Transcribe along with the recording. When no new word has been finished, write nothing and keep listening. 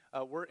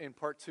We're in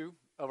part 2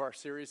 of our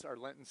series, our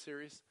Lenten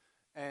series,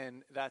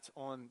 and that's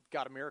on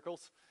God of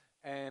Miracles.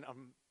 And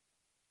I'm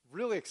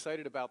really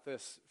excited about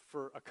this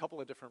for a couple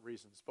of different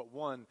reasons. But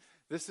one,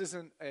 this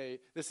isn't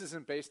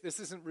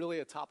really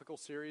a topical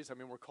series. I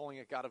mean, we're calling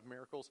it God of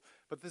Miracles,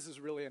 but this is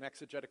really an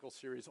exegetical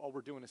series. All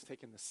we're doing is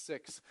taking the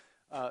 6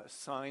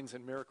 signs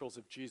and miracles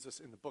of Jesus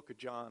in the book of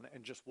John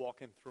and just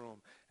walking through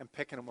them and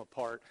picking them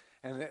apart.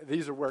 And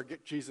these are where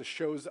Jesus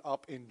shows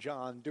up in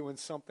John doing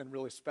something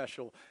really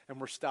special, and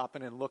we're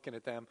stopping and looking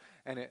at them.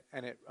 And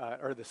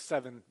or the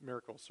 7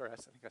 miracles. Sorry, I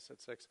think I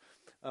said 6.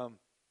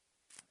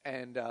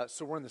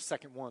 So we're in the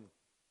second one.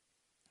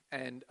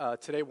 And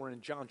today we're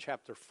in John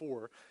chapter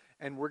 4,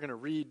 and we're going to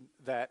read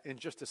that in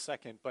just a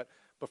second. But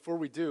before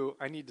we do,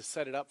 I need to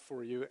set it up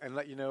for you and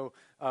let you know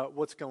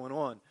what's going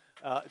on.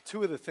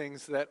 2 of the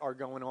things that are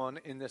going on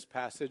in this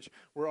passage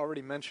were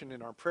already mentioned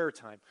in our prayer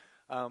time.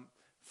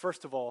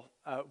 First of all,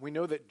 we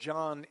know that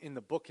John in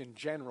the book in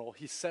general,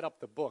 he set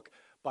up the book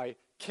by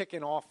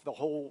kicking off the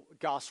whole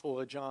Gospel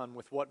of John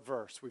with what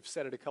verse? We've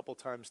said it a couple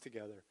times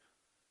together.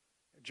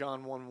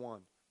 John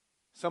 1:1.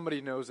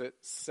 Somebody knows it.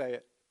 Say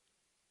it.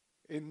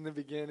 In the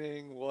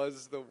beginning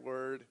was the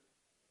Word.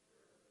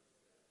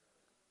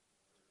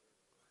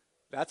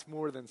 That's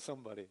more than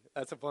somebody.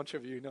 That's a bunch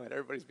of you know it.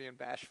 Everybody's being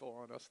bashful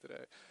on us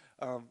today.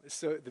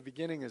 So the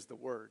beginning is the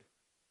Word.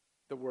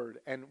 The Word.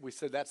 And we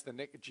said that's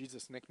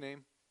Jesus'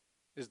 nickname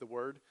is the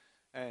Word.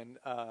 And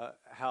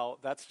how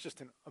that's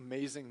just an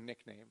amazing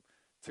nickname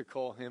to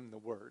call him the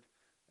Word.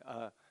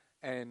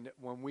 And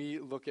when we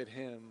look at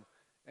him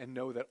and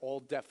know that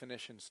all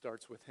definition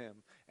starts with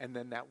him, and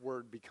then that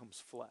word becomes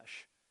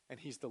flesh, and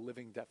he's the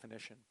living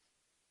definition.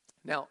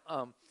 Now,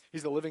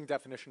 he's the living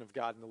definition of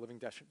God and the living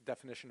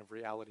definition of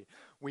reality.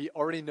 We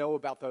already know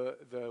about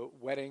the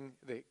wedding,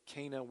 the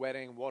Cana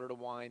wedding, water to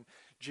wine.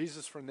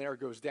 Jesus from there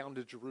goes down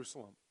to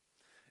Jerusalem.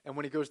 And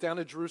when he goes down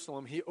to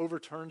Jerusalem, he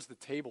overturns the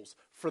tables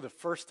for the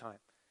first time.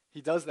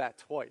 He does that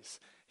twice.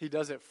 He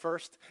does it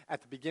first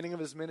at the beginning of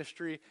his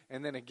ministry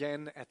and then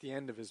again at the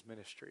end of his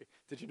ministry.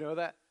 Did you know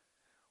that?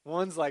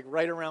 One's like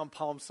right around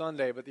Palm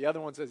Sunday, but the other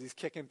one says he's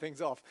kicking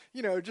things off.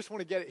 You know, just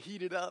want to get it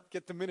heated up,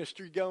 get the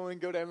ministry going,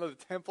 go down to the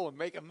temple and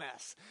make a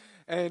mess.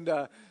 And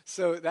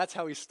so that's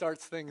how he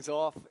starts things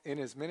off in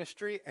his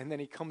ministry. And then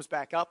he comes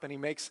back up and he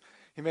makes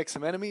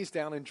some enemies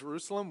down in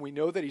Jerusalem. We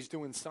know that he's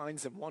doing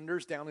signs and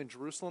wonders down in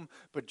Jerusalem,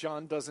 but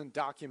John doesn't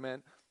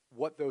document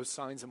what those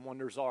signs and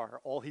wonders are.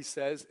 All he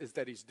says is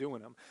that he's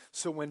doing them.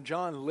 So when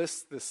John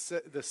lists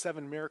the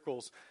 7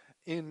 miracles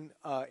in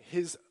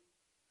his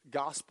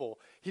gospel,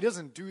 he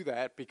doesn't do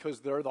that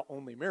because they're the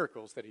only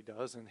miracles that he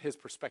does, and his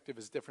perspective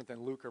is different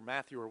than Luke or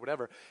Matthew or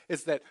whatever.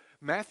 It's that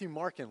Matthew,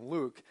 Mark, and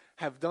Luke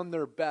have done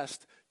their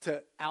best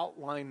to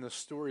outline the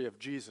story of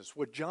Jesus.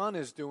 What John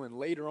is doing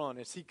later on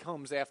is he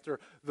comes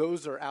after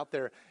those are out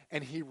there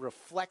and he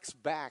reflects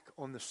back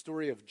on the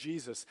story of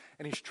Jesus,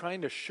 and he's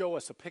trying to show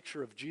us a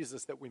picture of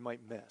Jesus that we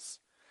might miss.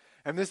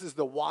 And this is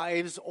the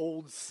wise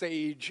old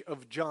sage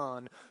of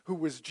John, who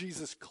was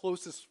Jesus'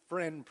 closest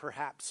friend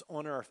perhaps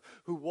on earth,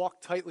 who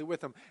walked tightly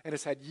with him and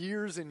has had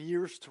years and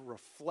years to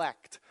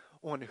reflect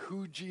on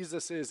who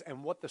Jesus is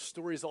and what the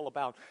story is all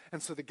about.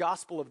 And so the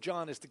Gospel of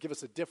John is to give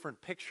us a different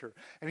picture.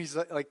 And he's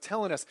like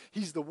telling us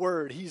he's the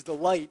Word, he's the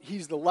light,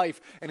 he's the life.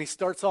 And he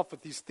starts off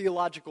with these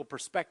theological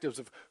perspectives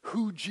of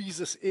who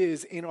Jesus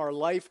is in our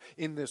life,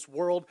 in this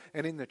world,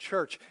 and in the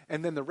church.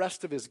 And then the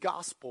rest of his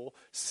Gospel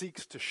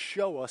seeks to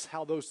show us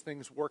how those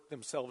things work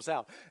themselves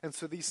out. And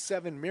so these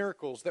 7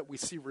 miracles that we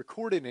see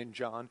recorded in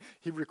John,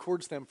 he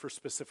records them for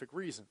specific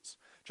reasons,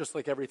 just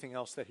like everything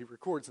else that he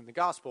records in the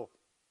Gospel.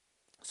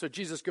 So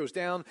Jesus goes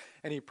down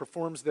and he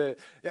performs the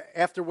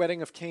after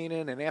wedding of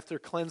Canaan and after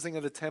cleansing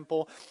of the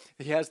temple.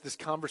 He has this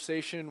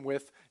conversation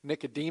with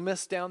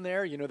Nicodemus down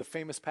there. You know the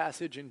famous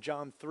passage in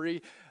John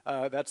 3.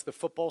 That's the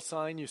football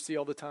sign you see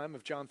all the time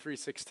of John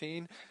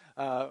 3:16,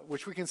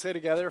 which we can say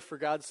together, for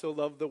God so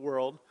loved the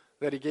world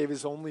that he gave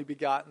his only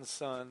begotten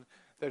Son,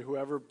 that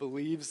whoever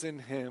believes in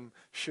him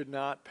should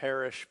not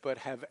perish but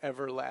have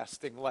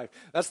everlasting life.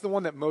 That's the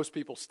one that most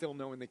people still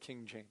know in the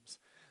King James.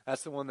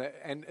 That's the one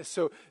and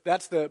so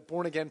that's the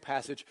born again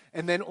passage.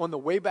 And then on the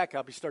way back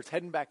up, he starts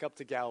heading back up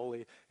to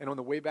Galilee. And on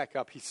the way back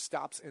up, he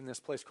stops in this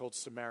place called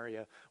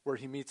Samaria, where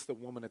he meets the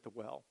woman at the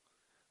well.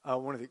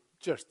 One of the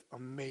just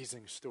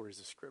amazing stories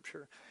of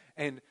Scripture.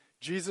 And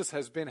Jesus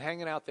has been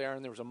hanging out there,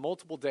 and there was a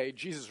multiple day.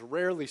 Jesus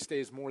rarely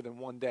stays more than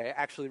one day,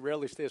 actually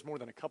rarely stays more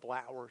than a couple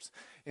hours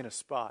in a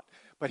spot.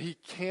 But he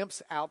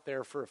camps out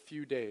there for a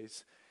few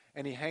days.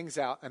 And he hangs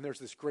out, and there's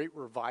this great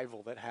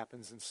revival that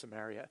happens in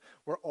Samaria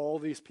where all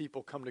these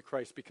people come to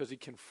Christ because he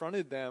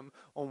confronted them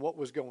on what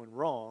was going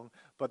wrong,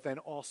 but then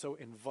also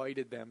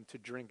invited them to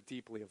drink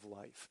deeply of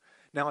life.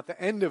 Now, at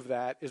the end of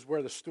that is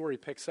where the story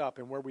picks up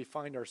and where we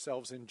find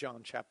ourselves in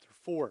John chapter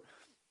 4.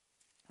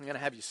 I'm going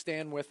to have you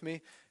stand with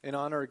me in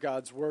honor of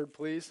God's word,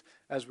 please,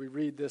 as we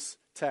read this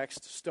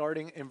text,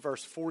 starting in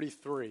verse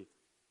 43.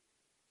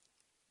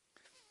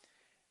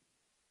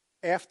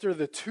 After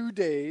the 2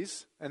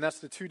 days, and that's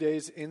the 2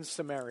 days in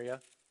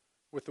Samaria,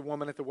 with the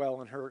woman at the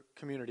well and her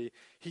community,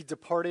 he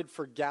departed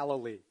for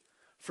Galilee.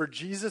 For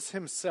Jesus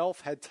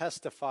himself had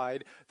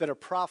testified that a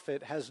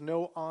prophet has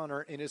no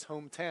honor in his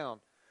hometown.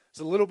 It's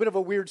a little bit of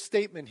a weird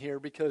statement here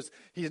because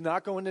he's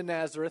not going to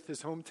Nazareth,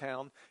 his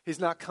hometown. He's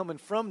not coming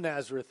from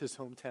Nazareth, his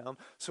hometown.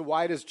 So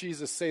why does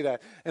Jesus say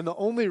that? And the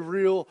only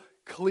real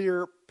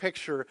clear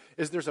picture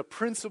is there's a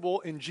principle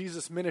in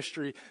Jesus'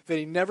 ministry that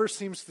he never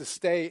seems to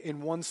stay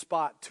in one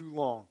spot too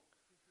long.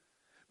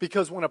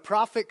 Because when a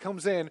prophet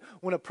comes in,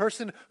 when a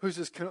person who's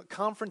as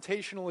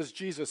confrontational as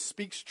Jesus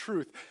speaks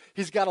truth,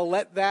 he's got to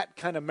let that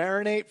kind of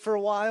marinate for a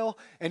while,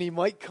 and he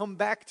might come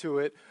back to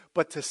it.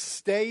 But to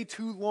stay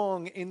too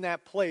long in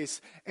that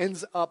place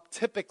ends up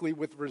typically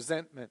with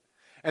resentment.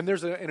 And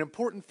there's an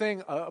important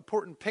thing, an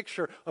important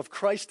picture of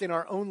Christ in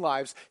our own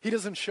lives. He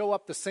doesn't show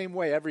up the same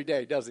way every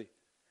day, does he?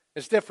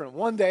 It's different.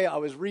 One day I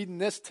was reading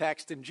this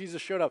text and Jesus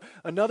showed up.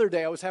 Another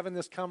day I was having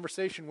this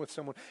conversation with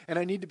someone, and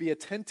I need to be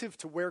attentive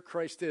to where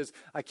Christ is.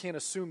 I can't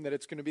assume that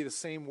it's going to be the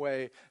same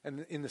way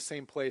and in the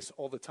same place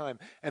all the time.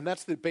 And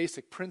that's the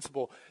basic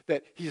principle,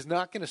 that he's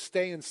not going to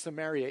stay in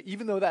Samaria.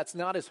 Even though that's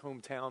not his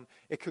hometown,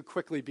 it could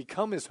quickly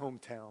become his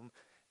hometown,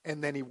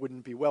 and then he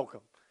wouldn't be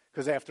welcome.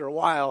 Because after a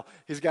while,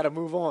 he's got to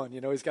move on.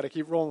 He's got to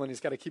keep rolling. He's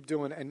got to keep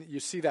doing. And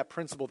you see that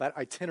principle, that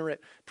itinerant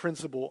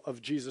principle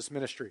of Jesus'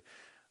 ministry.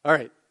 All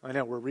right, I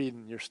know we're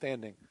reading, you're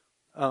standing.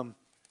 Verse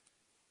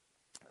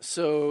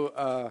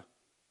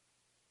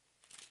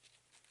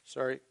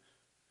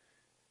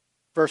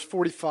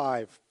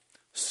 45.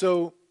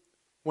 So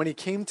when he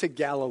came to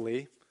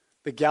Galilee,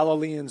 the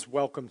Galileans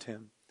welcomed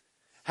him,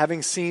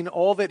 having seen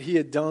all that he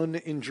had done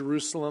in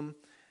Jerusalem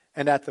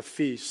and at the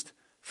feast,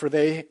 for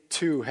they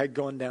too had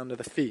gone down to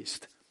the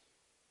feast.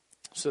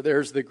 So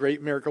there's the great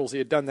miracles he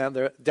had done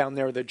down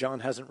there that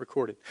John hasn't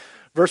recorded.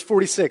 Verse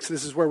 46,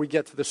 this is where we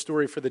get to the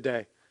story for the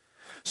day.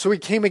 So he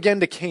came again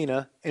to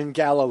Cana in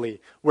Galilee,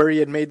 where he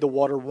had made the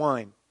water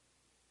wine.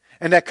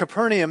 And at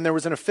Capernaum there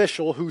was an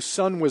official whose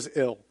son was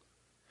ill.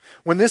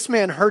 When this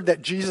man heard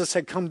that Jesus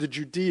had come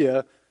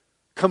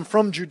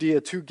from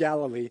Judea to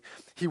Galilee,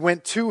 he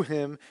went to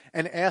him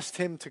and asked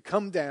him to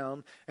come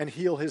down and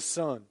heal his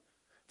son,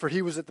 for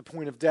he was at the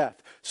point of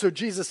death. So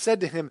Jesus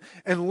said to him,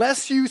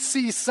 "Unless you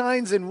see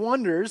signs and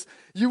wonders,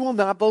 you will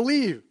not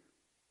believe."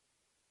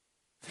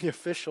 The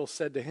official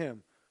said to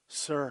him,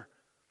 "Sir,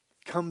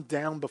 come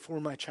down before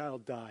my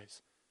child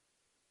dies."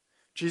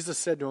 Jesus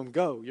said to him,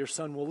 "Go, your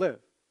son will live."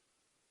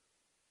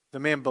 The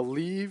man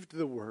believed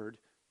the word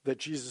that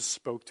Jesus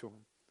spoke to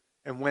him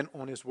and went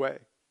on his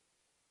way.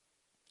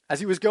 As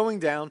he was going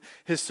down,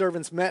 his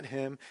servants met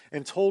him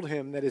and told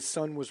him that his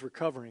son was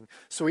recovering.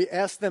 So he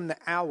asked them the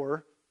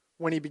hour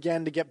when he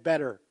began to get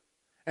better.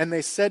 And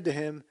they said to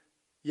him,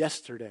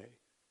 "Yesterday,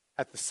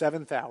 at the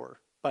 7th hour,"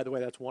 by the way,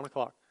 that's 1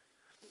 o'clock,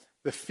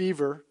 "the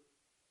fever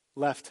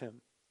left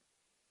him."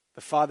 The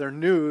father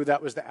knew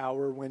that was the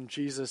hour when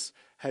Jesus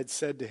had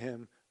said to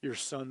him, "Your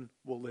son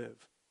will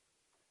live."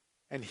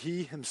 And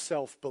he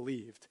himself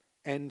believed,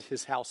 and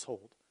his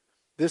household.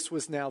 This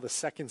was now the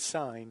second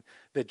sign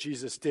that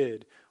Jesus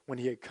did when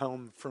he had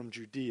come from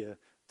Judea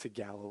to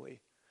Galilee.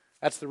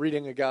 That's the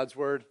reading of God's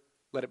word.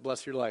 Let it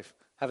bless your life.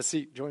 Have a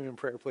seat. Join me in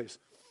prayer, please.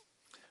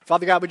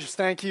 Father God, we just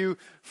thank you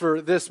for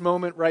this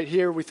moment right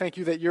here. We thank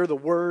you that you're the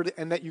Word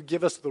and that you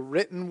give us the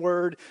written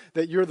Word,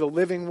 that you're the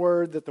living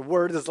Word, that the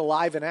Word is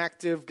alive and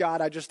active.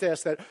 God, I just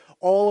ask that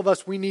all of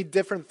us, we need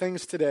different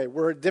things today.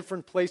 We're at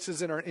different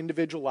places in our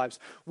individual lives.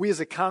 We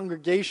as a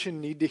congregation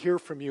need to hear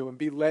from you and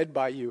be led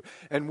by you.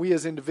 And we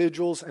as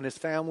individuals and as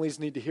families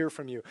need to hear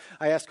from you.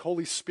 I ask,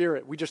 Holy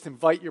Spirit, we just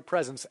invite your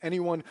presence.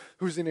 Anyone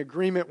who's in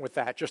agreement with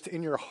that, just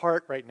in your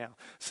heart right now,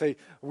 say,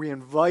 we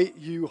invite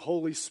you,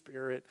 Holy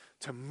Spirit,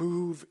 to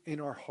move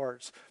in our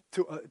hearts,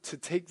 to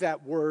take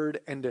that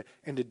word and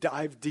to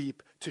dive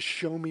deep, to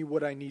show me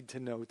what I need to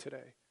know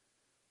today.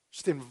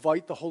 Just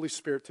invite the Holy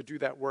Spirit to do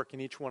that work in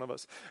each one of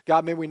us.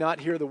 God, may we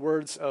not hear the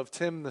words of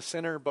Tim the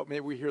sinner, but may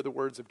we hear the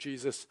words of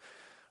Jesus,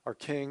 our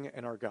King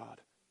and our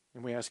God.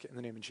 And we ask it in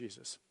the name of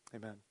Jesus.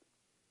 Amen.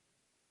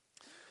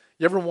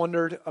 You ever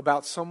wondered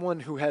about someone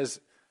who has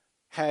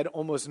had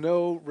almost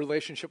no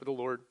relationship with the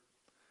Lord?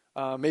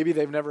 Maybe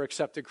they've never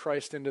accepted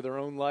Christ into their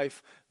own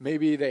life.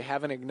 Maybe they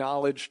haven't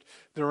acknowledged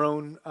their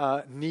own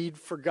need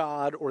for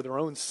God or their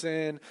own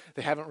sin.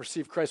 They haven't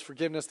received Christ's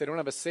forgiveness. They don't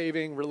have a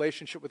saving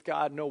relationship with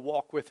God, no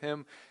walk with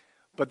him.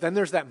 But then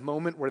there's that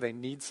moment where they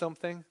need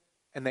something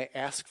and they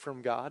ask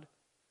from God.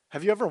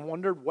 Have you ever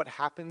wondered what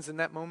happens in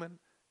that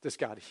moment? Does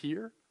God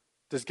hear?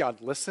 Does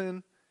God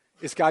listen?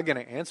 Is God going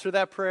to answer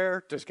that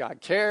prayer? Does God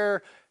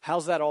care?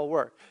 How's that all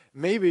work?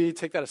 Maybe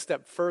take that a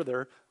step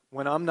further.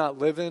 When I'm not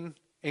living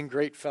in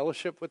great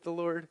fellowship with the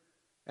Lord,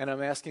 and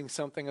I'm asking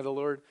something of the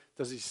Lord,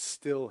 does he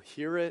still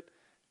hear it?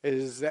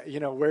 Is that,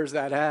 where's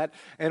that at?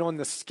 And on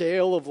the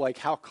scale of like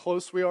how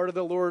close we are to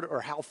the Lord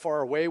or how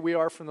far away we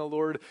are from the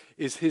Lord,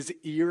 is his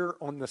ear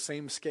on the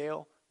same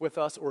scale with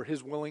us or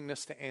his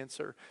willingness to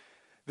answer?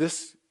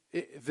 This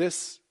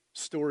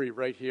story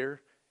right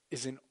here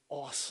is an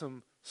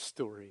awesome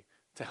story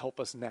to help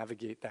us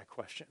navigate that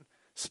question.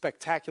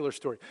 Spectacular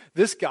story.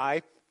 This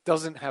guy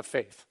doesn't have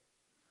faith.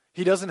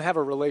 He doesn't have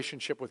a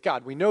relationship with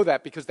God. We know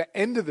that because the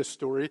end of the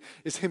story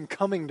is him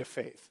coming to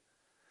faith.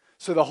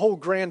 So the whole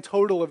grand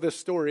total of this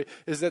story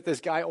is that this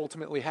guy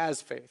ultimately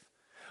has faith.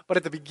 But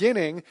at the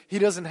beginning, he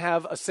doesn't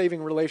have a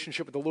saving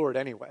relationship with the Lord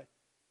anyway.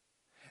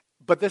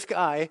 But this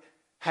guy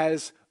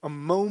has a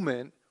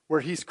moment where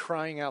he's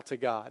crying out to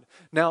God.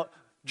 Now,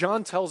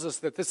 John tells us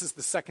that this is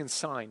the second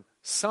sign.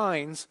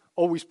 Signs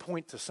always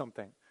point to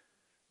something.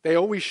 They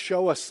always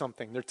show us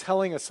something. They're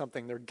telling us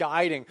something. They're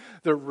guiding.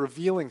 They're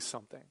revealing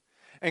something.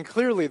 And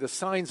clearly the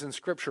signs in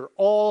Scripture,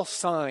 all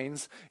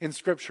signs in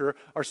Scripture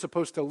are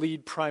supposed to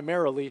lead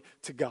primarily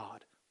to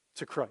God,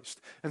 to Christ.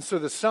 And so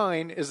the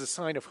sign is a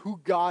sign of who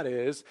God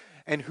is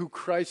and who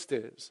Christ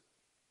is.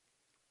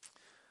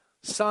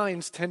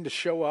 Signs tend to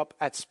show up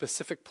at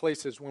specific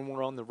places when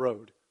we're on the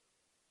road.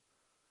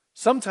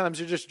 Sometimes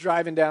you're just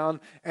driving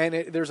down and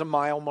there's a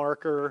mile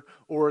marker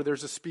or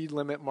there's a speed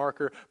limit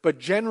marker. But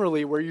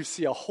generally where you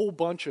see a whole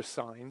bunch of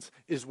signs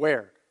is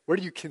where? Where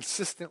do you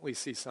consistently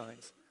see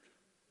signs?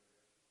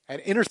 At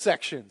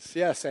intersections.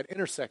 Yes, at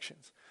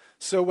intersections.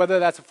 So whether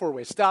that's a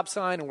four-way stop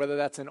sign or whether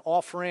that's an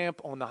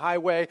off-ramp on the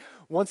highway,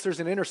 once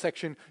there's an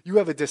intersection, you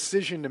have a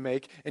decision to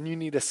make and you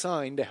need a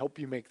sign to help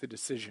you make the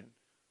decision.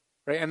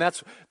 Right? And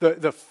that's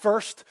the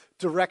first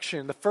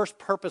direction, the first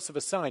purpose of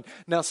a sign.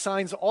 Now,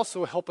 signs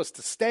also help us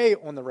to stay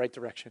on the right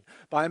direction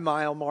by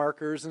mile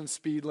markers and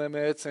speed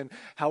limits and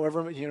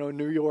however,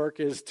 New York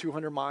is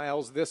 200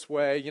 miles this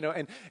way,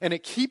 and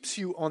it keeps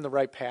you on the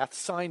right path.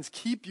 Signs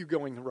keep you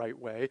going the right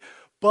way.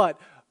 But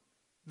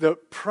the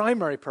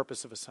primary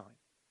purpose of a sign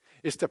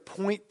is to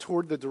point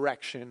toward the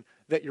direction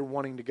that you're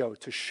wanting to go,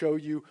 to show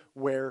you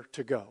where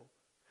to go.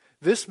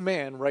 This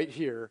man right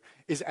here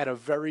is at a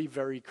very,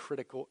 very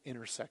critical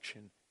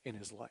intersection in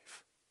his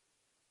life.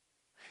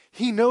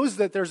 He knows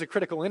that there's a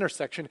critical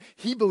intersection.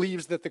 He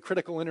believes that the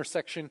critical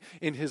intersection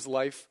in his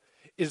life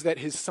is that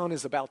his son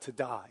is about to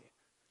die.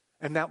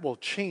 And that will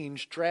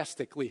change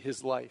drastically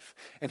his life.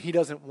 And he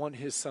doesn't want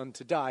his son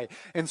to die.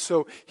 And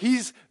so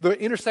the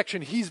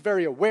intersection he's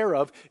very aware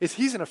of is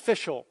he's an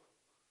official.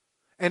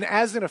 And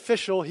as an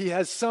official, he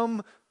has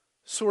some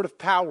sort of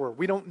power.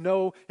 We don't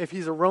know if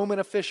he's a Roman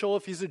official,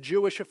 if he's a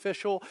Jewish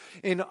official.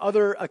 In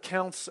other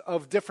accounts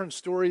of different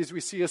stories, we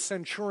see a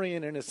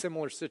centurion in a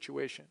similar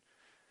situation.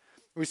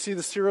 We see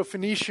the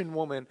Syrophoenician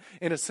woman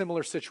in a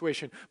similar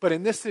situation. But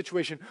in this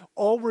situation,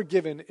 all we're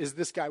given is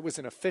this guy was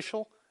an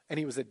official and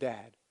he was a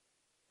dad.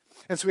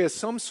 And so he has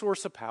some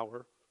source of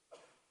power,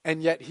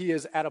 and yet he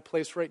is at a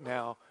place right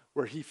now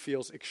where he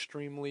feels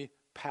extremely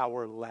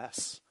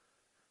powerless.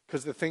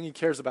 Because the thing he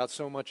cares about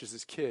so much is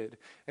his kid,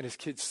 and his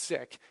kid's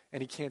sick,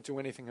 and he can't do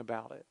anything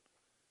about it.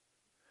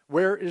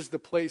 Where is the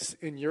place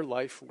in your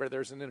life where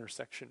there's an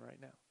intersection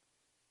right now?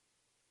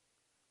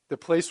 The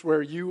place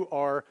where you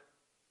are,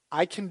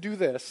 I can do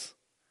this,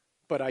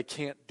 but I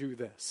can't do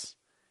this.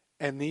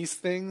 And these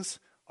things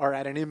are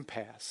at an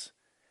impasse.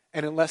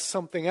 And unless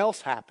something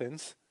else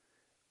happens,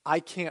 I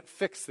can't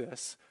fix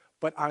this,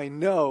 but I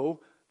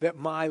know that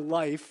my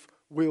life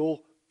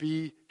will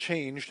be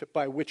changed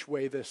by which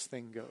way this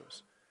thing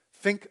goes.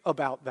 Think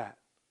about that.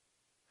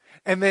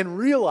 And then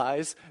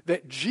realize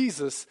that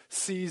Jesus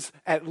sees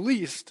at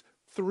least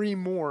 3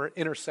 more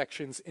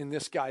intersections in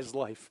this guy's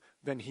life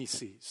than he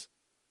sees.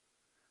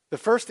 The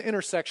first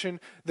intersection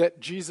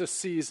that Jesus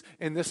sees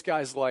in this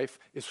guy's life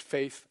is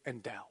faith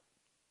and doubt.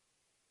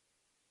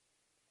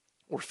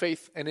 Or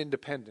faith and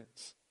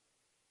independence.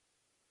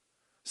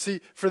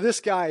 See, for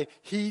this guy,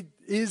 he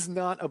is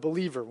not a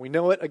believer. We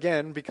know it,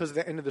 again, because of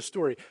the end of the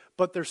story.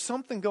 But there's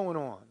something going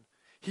on.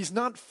 He's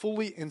not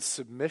fully in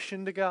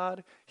submission to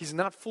God. He's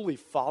not fully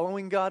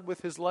following God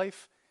with his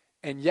life.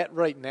 And yet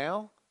right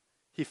now,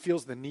 he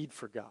feels the need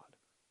for God.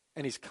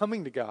 And he's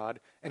coming to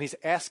God, and he's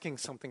asking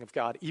something of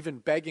God, even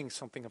begging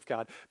something of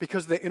God.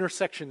 Because the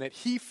intersection that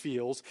he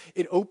feels,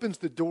 it opens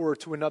the door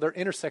to another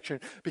intersection.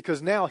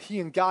 Because now he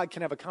and God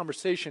can have a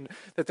conversation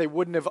that they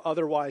wouldn't have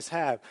otherwise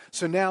had.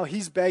 So now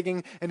he's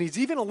begging, and he's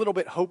even a little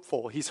bit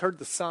hopeful. He's heard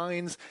the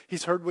signs.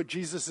 He's heard what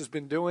Jesus has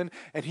been doing.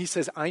 And he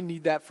says, I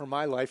need that for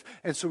my life.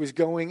 And so he's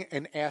going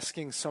and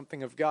asking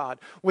something of God.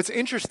 What's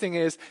interesting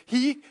is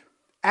he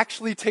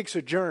actually takes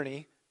a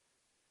journey,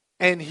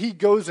 and he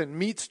goes and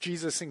meets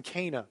Jesus in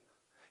Cana.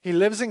 He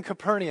lives in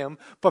Capernaum,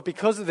 but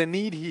because of the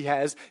need he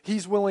has,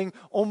 he's willing,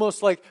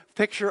 almost like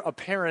picture a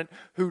parent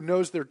who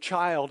knows their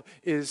child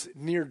is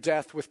near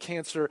death with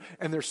cancer,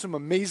 and there's some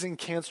amazing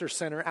cancer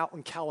center out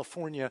in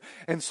California,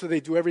 and so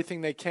they do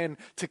everything they can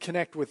to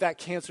connect with that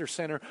cancer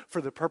center for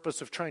the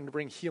purpose of trying to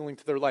bring healing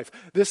to their life.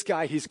 This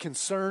guy, he's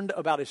concerned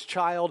about his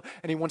child,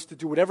 and he wants to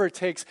do whatever it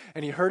takes,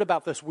 and he heard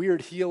about this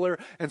weird healer,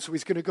 and so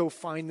he's going to go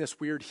find this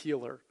weird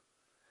healer.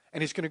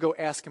 And he's going to go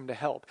ask him to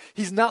help.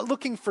 He's not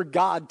looking for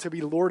God to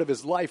be Lord of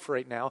his life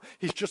right now.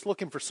 He's just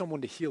looking for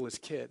someone to heal his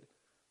kid.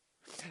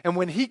 And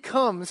when he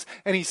comes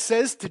and he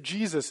says to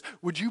Jesus,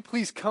 would you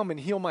please come and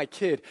heal my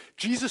kid?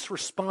 Jesus'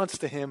 response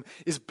to him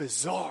is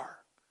bizarre,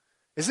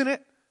 isn't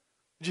it?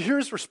 Did you hear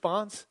his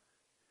response?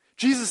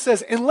 Jesus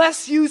says,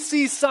 unless you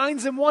see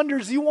signs and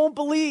wonders, you won't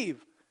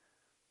believe.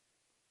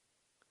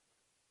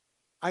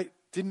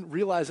 didn't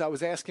realize I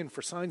was asking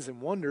for signs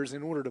and wonders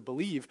in order to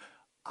believe.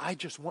 I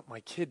just want my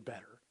kid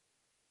better.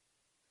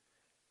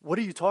 What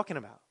are you talking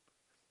about?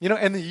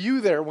 And the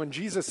you there, when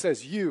Jesus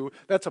says you,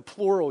 that's a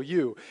plural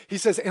you. He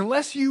says,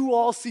 unless you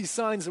all see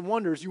signs and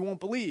wonders, you won't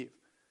believe.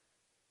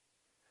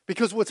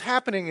 Because what's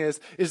happening is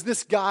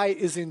this guy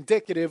is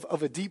indicative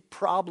of a deep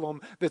problem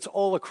that's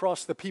all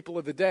across the people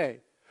of the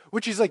day.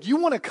 Which is like, you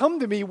want to come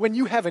to me when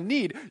you have a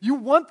need. You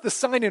want the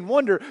sign and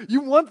wonder.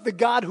 You want the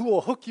God who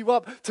will hook you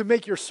up to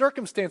make your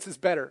circumstances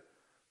better.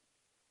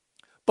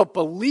 But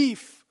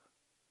belief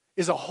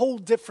is a whole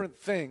different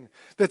thing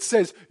that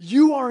says,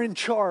 you are in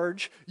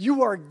charge,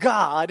 you are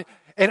God,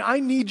 and I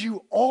need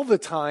you all the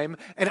time,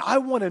 and I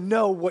want to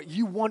know what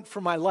you want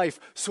for my life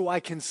so I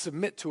can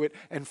submit to it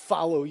and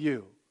follow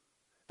you.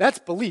 That's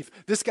belief.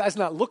 This guy's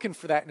not looking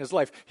for that in his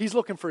life. He's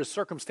looking for his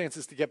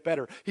circumstances to get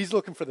better. He's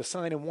looking for the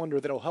sign and wonder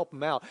that will help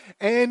him out.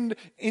 And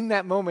in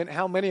that moment,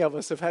 how many of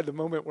us have had the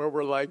moment where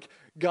we're like,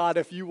 God,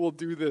 if you will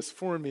do this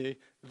for me,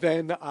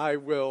 then I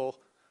will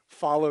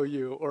follow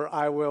you, or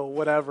I will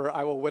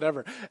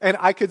whatever. And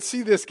I could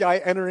see this guy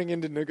entering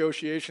into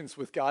negotiations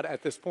with God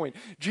at this point.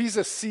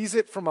 Jesus sees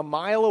it from a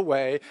mile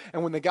away,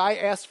 and when the guy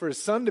asks for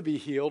his son to be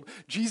healed,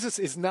 Jesus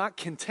is not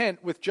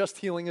content with just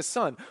healing his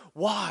son.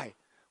 Why?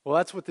 Well,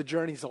 that's what the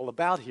journey's all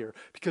about here,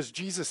 because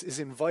Jesus is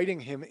inviting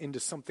him into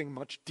something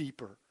much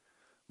deeper,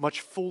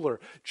 much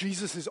fuller.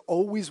 Jesus is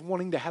always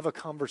wanting to have a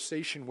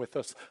conversation with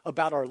us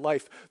about our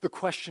life. The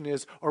question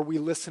is, are we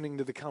listening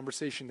to the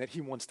conversation that he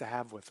wants to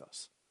have with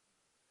us?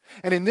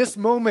 And in this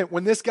moment,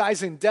 when this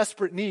guy's in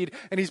desperate need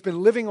and he's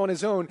been living on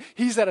his own,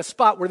 he's at a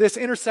spot where this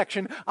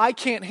intersection, I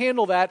can't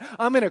handle that.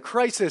 I'm in a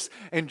crisis.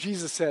 And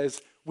Jesus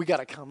says, we got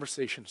a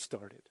conversation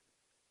started.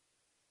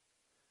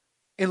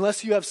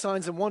 Unless you have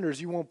signs and wonders,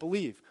 you won't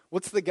believe.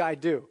 What's the guy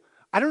do?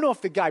 I don't know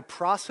if the guy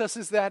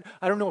processes that.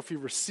 I don't know if he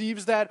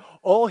receives that.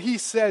 All he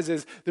says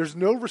is, there's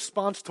no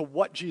response to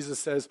what Jesus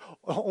says.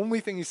 The only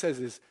thing he says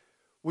is,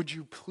 would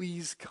you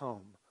please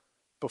come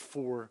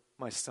before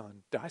my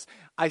son dies?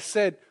 I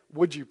said,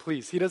 would you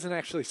please? He doesn't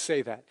actually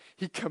say that.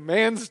 He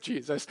commands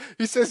Jesus.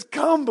 He says,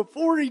 come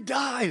before he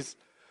dies.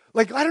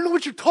 Like, I don't know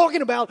what you're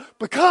talking about,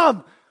 but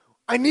come.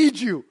 I need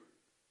you.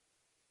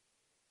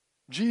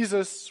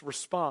 Jesus'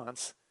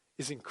 response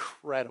is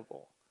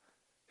incredible.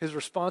 His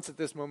response at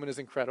this moment is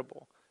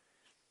incredible.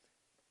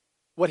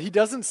 What he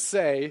doesn't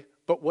say,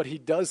 but what he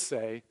does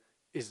say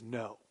is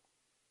no.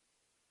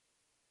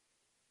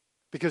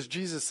 Because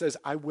Jesus says,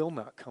 I will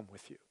not come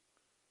with you.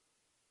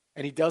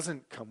 And he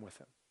doesn't come with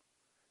him.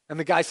 And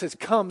the guy says,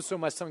 come so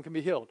my son can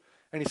be healed.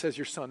 And he says,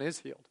 your son is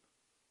healed.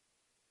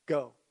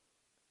 Go.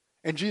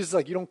 And Jesus is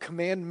like, you don't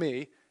command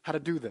me how to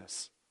do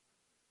this.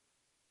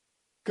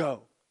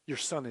 Go. Your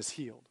son is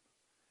healed.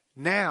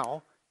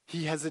 Now,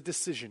 he has a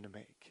decision to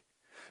make.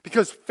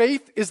 Because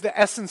faith is the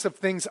essence of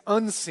things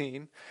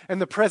unseen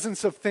and the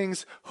presence of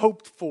things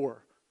hoped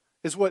for,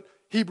 is what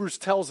Hebrews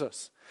tells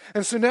us.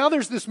 And so now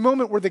there's this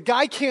moment where the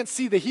guy can't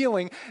see the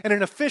healing, and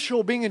an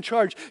official being in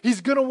charge,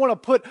 he's going to want to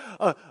put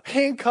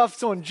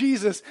handcuffs on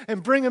Jesus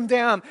and bring him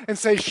down and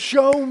say,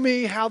 show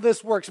me how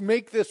this works,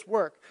 make this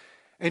work.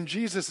 And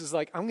Jesus is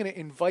like, I'm going to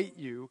invite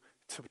you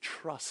to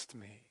trust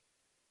me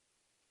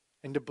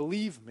and to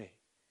believe me.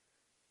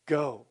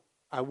 Go.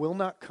 I will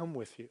not come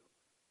with you.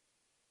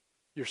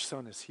 Your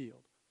son is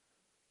healed.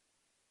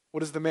 What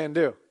does the man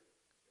do?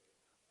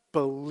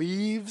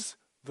 Believes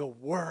the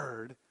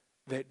word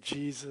that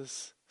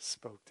Jesus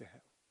spoke to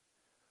him.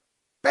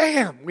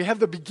 Bam! We have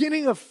the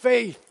beginning of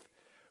faith.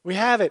 We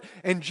have it.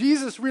 And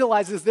Jesus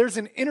realizes there's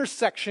an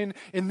intersection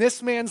in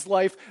this man's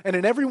life and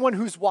in everyone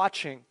who's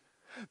watching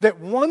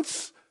that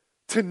wants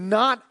to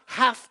not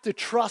have to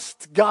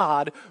trust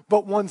God,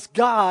 but wants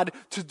God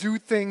to do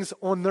things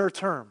on their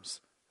terms.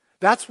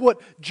 That's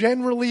what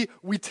generally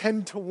we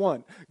tend to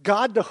want.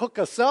 God to hook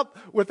us up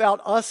without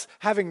us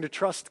having to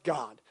trust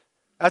God.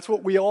 That's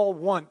what we all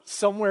want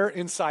somewhere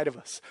inside of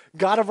us.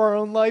 God of our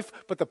own life,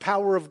 but the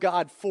power of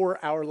God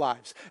for our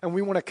lives. And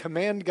we want to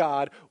command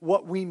God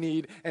what we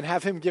need and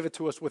have him give it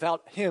to us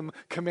without him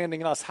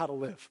commanding us how to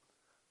live.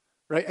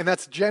 Right? And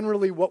that's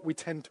generally what we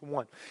tend to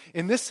want.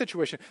 In this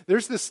situation,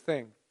 there's this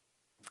thing,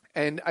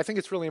 and I think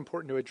it's really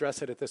important to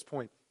address it at this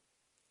point.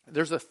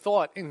 There's a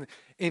thought in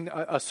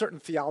a certain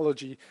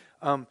theology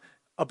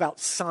about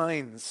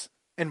signs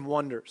and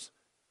wonders,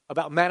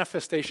 about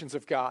manifestations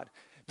of God,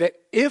 that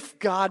if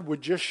God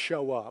would just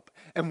show up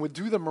and would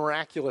do the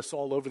miraculous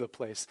all over the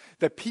place,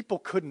 that people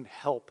couldn't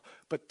help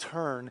but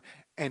turn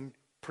and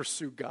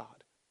pursue God.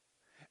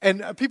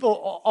 And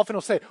people often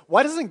will say,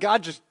 why doesn't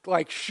God just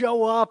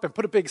show up and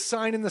put a big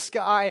sign in the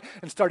sky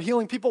and start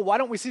healing people? Why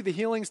don't we see the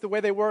healings the way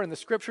they were in the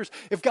scriptures?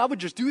 If God would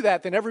just do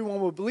that, then everyone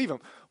would believe him.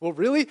 Well,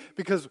 really?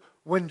 Because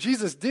when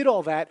Jesus did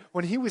all that,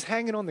 when he was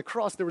hanging on the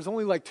cross, there was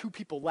only 2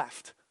 people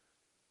left.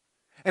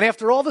 And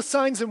after all the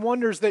signs and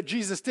wonders that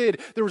Jesus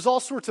did, there was all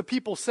sorts of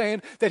people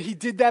saying that he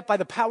did that by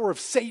the power of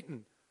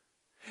Satan.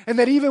 And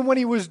that even when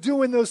he was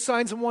doing those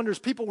signs and wonders,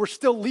 people were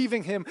still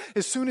leaving him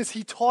as soon as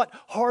he taught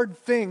hard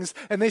things.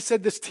 And they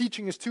said, this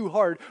teaching is too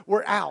hard.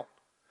 We're out.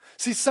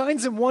 See,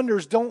 signs and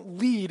wonders don't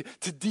lead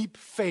to deep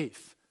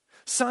faith.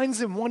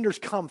 Signs and wonders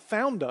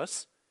confound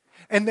us,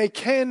 and they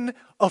can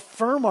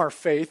affirm our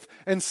faith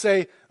and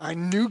say, I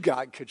knew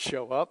God could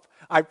show up.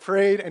 I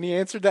prayed and he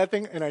answered that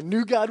thing, and I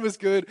knew God was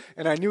good,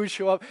 and I knew he'd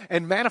show up.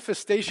 And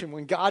manifestation,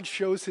 when God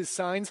shows his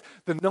signs,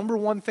 the number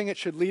one thing it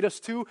should lead us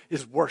to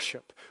is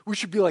worship. We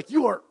should be like,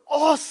 you are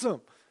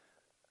awesome.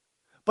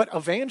 But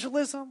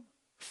evangelism,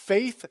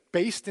 faith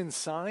based in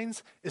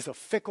signs, is a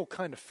fickle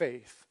kind of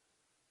faith.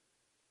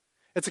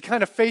 It's a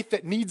kind of faith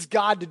that needs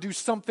God to do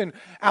something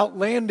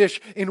outlandish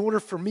in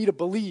order for me to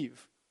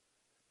believe.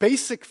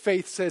 Basic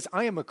faith says,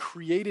 I am a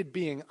created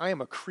being, I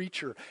am a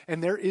creature,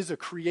 and there is a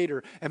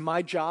creator, and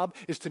my job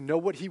is to know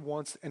what he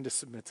wants and to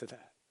submit to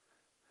that.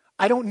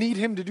 I don't need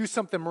him to do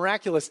something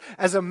miraculous.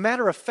 As a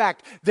matter of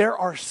fact, there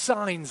are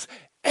signs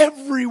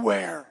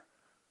everywhere.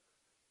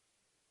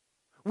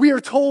 We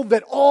are told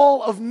that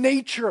all of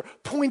nature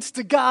points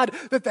to God,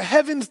 that the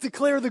heavens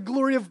declare the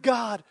glory of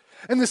God,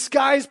 and the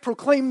skies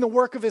proclaim the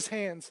work of his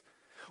hands.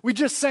 We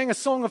just sang a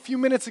song a few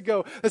minutes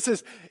ago that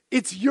says,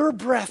 it's your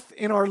breath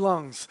in our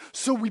lungs,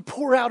 so we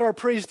pour out our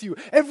praise to you.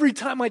 Every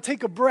time I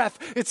take a breath,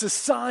 it's a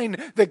sign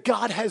that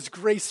God has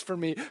grace for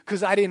me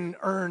because I didn't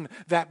earn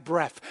that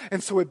breath.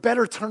 And so it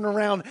better turn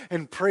around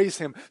and praise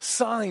him.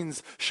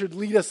 Signs should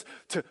lead us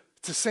to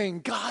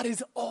saying God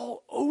is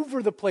all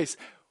over the place.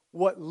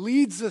 What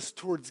leads us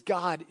towards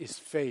God is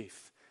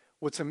faith.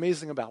 What's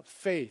amazing about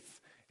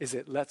faith is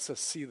it lets us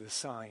see the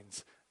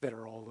signs that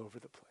are all over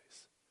the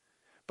place.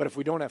 But if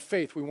we don't have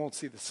faith, we won't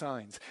see the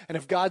signs. And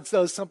if God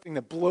does something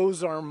that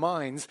blows our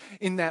minds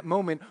in that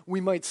moment, we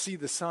might see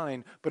the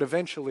sign, but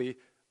eventually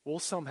we'll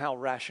somehow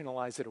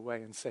rationalize it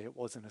away and say it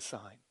wasn't a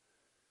sign.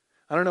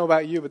 I don't know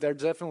about you, but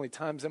there's definitely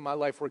times in my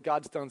life where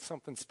God's done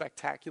something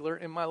spectacular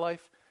in my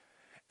life.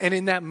 And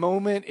in that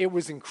moment, it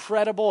was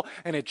incredible,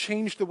 and it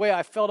changed the way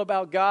I felt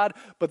about God.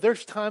 But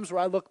there's times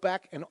where I look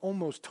back and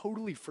almost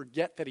totally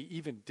forget that he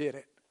even did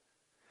it.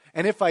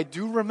 And if I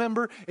do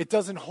remember, it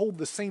doesn't hold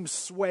the same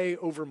sway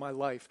over my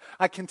life.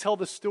 I can tell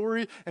the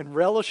story and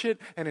relish it,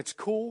 and it's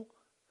cool.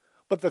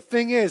 But the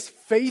thing is,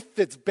 faith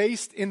that's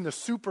based in the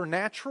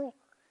supernatural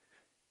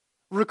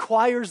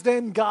requires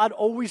then God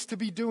always to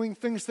be doing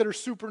things that are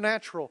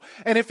supernatural.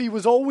 And if he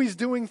was always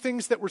doing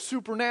things that were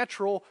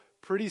supernatural,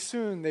 pretty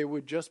soon they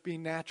would just be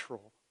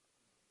natural.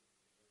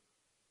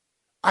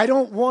 I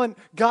don't want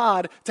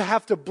God to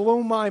have to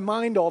blow my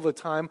mind all the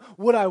time.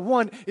 What I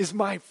want is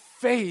my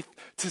faith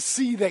to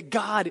see that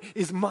God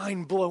is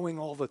mind-blowing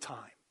all the time.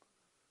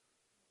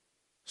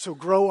 So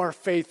grow our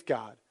faith,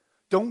 God.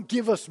 Don't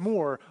give us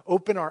more.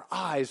 Open our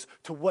eyes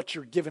to what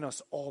you're giving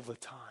us all the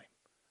time.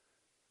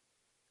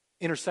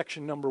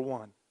 Intersection number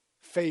 1,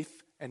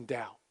 faith and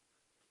doubt.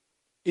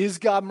 Is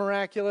God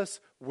miraculous?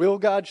 Will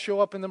God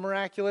show up in the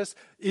miraculous?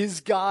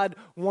 Is God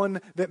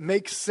one that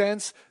makes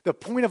sense? The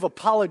point of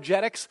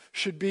apologetics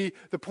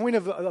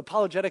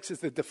is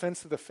the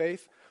defense of the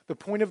faith. The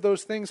point of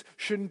those things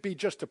shouldn't be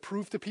just to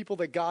prove to people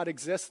that God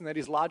exists and that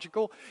he's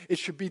logical. It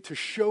should be to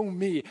show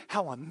me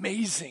how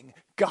amazing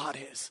God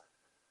is.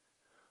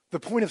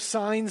 The point of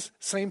signs,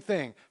 same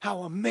thing. How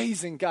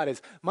amazing God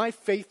is. My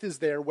faith is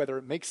there whether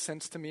it makes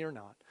sense to me or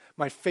not.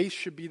 My faith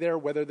should be there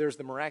whether there's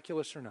the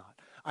miraculous or not.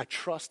 I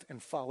trust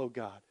and follow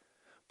God.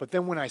 But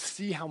then when I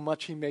see how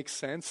much he makes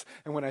sense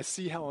and when I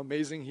see how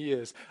amazing he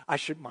is,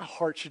 my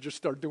heart should just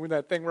start doing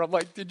that thing where I'm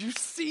like, did you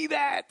see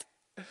that?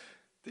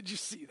 Did you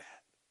see that?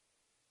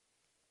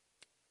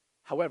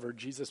 However,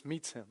 Jesus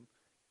meets him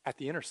at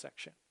the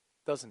intersection,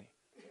 doesn't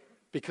he?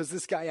 Because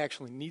this guy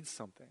actually needs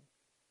something.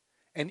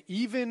 And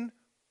even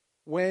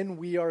when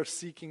we are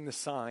seeking the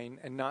sign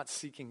and not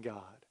seeking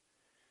God,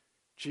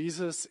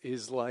 Jesus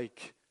is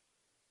like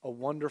a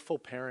wonderful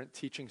parent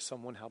teaching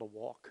someone how to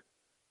walk.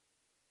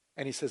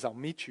 And he says, I'll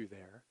meet you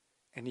there.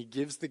 And he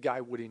gives the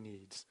guy what he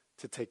needs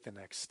to take the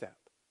next step.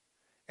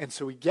 And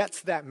so he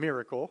gets that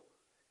miracle.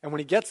 And when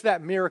he gets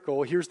that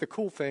miracle, here's the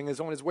cool thing, is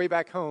on his way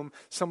back home,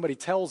 somebody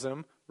tells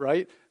him,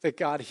 right, that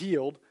God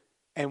healed.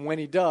 And when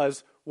he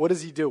does, what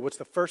does he do? What's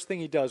the first thing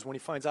he does when he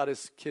finds out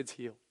his kid's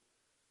healed?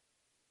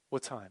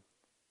 What time?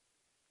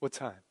 What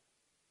time?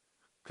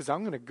 Because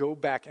I'm going to go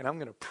back and I'm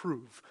going to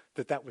prove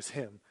that that was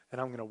him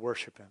and I'm going to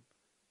worship him.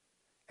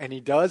 And he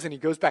does, and he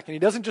goes back. And he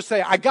doesn't just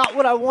say, I got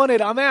what I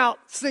wanted, I'm out,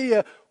 see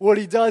ya. What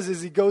he does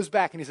is he goes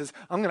back and he says,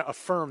 I'm going to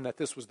affirm that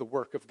this was the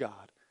work of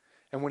God.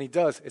 And when he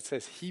does, it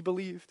says he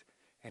believed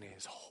and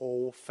his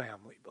whole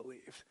family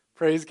believed.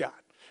 Praise God.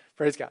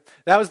 Praise God.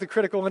 That was the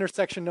critical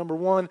intersection number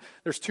 1.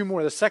 There's 2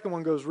 more. The second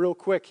one goes real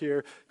quick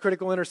here.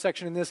 Critical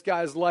intersection in this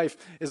guy's life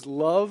is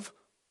love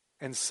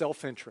and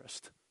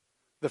self-interest.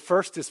 The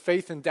first is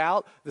faith and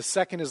doubt. The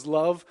second is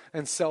love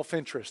and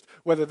self-interest.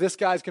 Whether this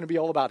guy's going to be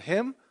all about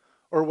him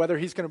or whether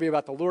he's going to be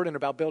about the Lord and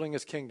about building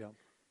his kingdom.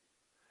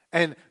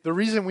 And the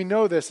reason we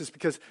know this is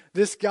because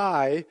this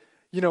guy,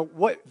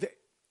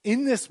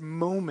 in this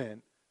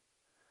moment,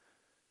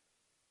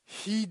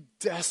 he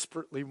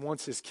desperately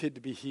wants his kid to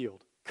be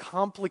healed.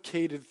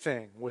 Complicated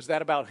thing. Was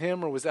that about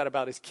him or was that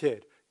about his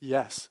kid?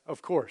 Yes,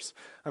 of course.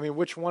 I mean,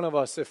 which one of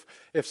us, if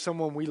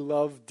someone we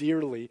love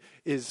dearly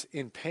is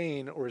in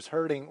pain or is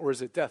hurting or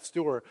is at death's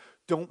door,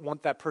 don't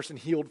want that person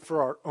healed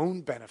for our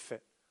own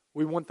benefit?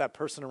 We want that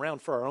person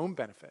around for our own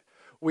benefit.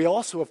 We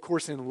also, of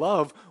course, in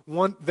love,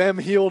 want them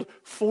healed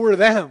for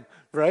them,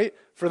 right?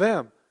 For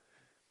them.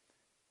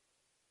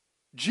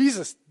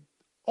 Jesus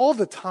all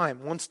the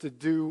time wants to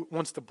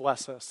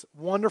bless us.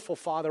 Wonderful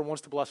Father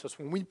wants to bless us.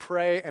 When we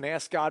pray and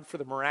ask God for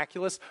the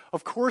miraculous,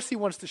 of course he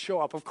wants to show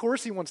up. Of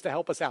course he wants to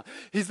help us out.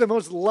 He's the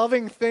most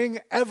loving thing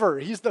ever.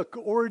 He's the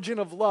origin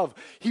of love.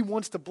 He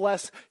wants to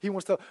bless.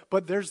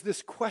 But there's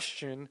this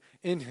question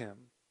in him,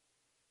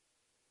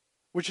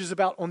 which is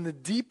about, on the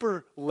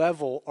deeper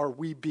level, are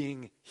we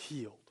being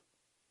healed?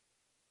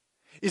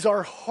 Is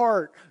our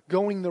heart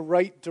going the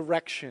right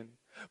direction?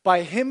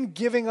 By him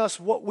giving us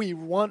what we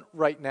want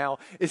right now,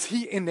 is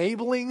he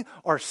enabling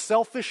our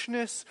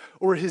selfishness,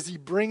 or is he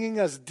bringing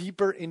us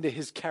deeper into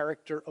his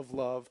character of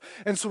love?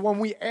 And so when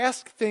we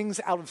ask things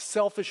out of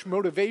selfish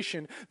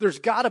motivation, there's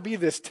got to be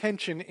this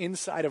tension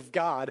inside of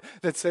God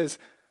that says,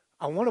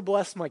 I want to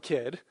bless my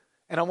kid,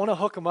 and I want to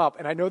hook them up,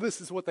 and I know this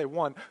is what they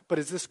want, but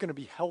is this going to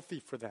be healthy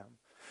for them?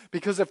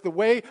 Because if the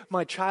way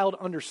my child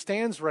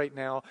understands right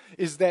now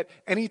is that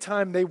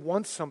anytime they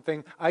want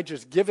something, I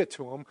just give it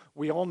to them,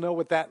 we all know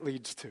what that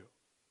leads to,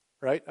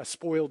 right? A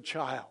spoiled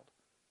child.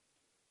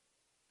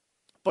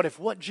 But if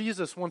what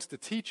Jesus wants to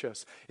teach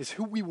us is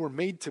who we were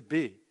made to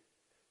be,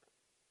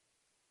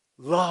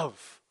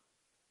 love,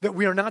 that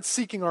we are not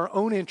seeking our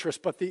own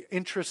interest, but the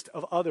interest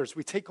of others.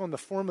 We take on the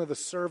form of the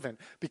servant,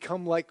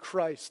 become like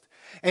Christ.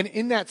 And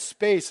in that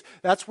space,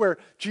 that's where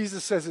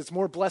Jesus says it's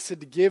more blessed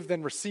to give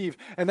than receive.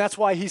 And that's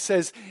why he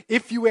says,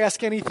 if you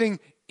ask anything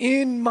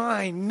in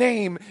my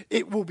name,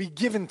 it will be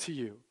given to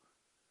you.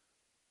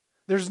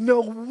 There's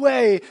no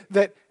way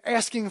that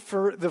asking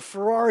for the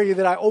Ferrari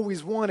that I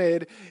always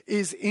wanted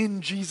is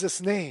in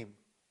Jesus' name.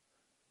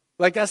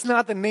 Like, that's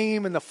not the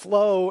name and the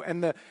flow,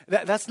 and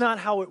that's not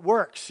how it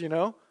works, you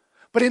know?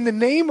 But in the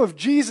name of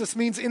Jesus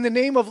means in the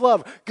name of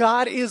love.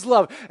 God is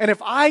love. And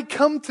if I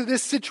come to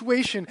this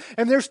situation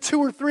and there's 2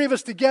 or 3 of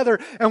us together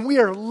and we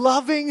are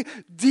loving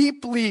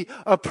deeply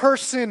a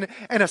person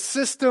and a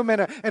system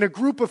and a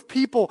group of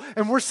people,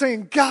 and we're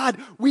saying, God,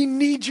 we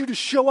need you to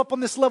show up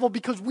on this level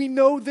because we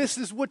know this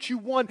is what you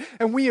want,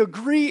 and we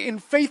agree in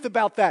faith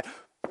about that.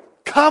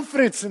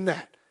 Confidence in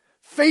that.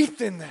 Faith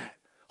in that.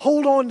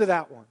 Hold on to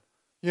that one,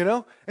 you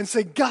know? And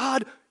say,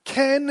 God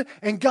can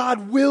and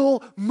God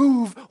will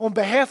move on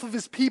behalf of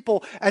his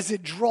people as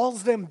it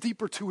draws them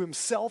deeper to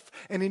himself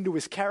and into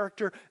his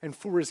character and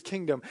for his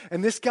kingdom.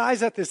 And this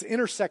guy's at this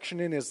intersection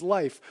in his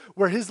life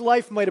where his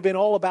life might have been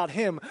all about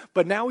him,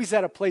 but now he's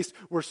at a place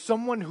where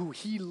someone who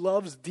he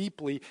loves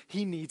deeply,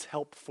 he needs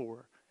help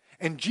for.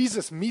 And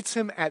Jesus meets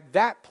him at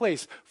that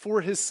place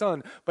for his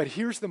son. But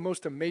here's the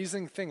most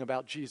amazing thing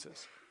about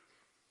Jesus.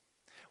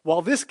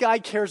 While this guy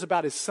cares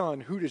about his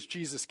son, who does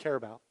Jesus care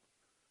about?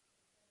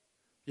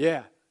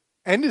 Yeah.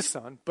 And his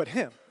son, but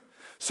him.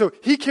 So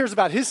he cares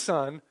about his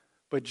son,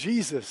 but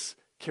Jesus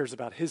cares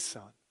about his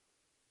son.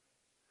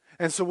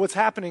 And so what's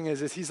happening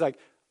is he's like,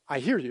 I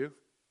hear you,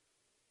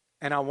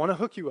 and I want to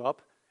hook you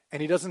up.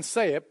 And he doesn't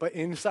say it, but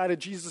inside of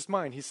Jesus'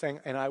 mind, he's saying,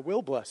 and I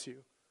will bless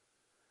you.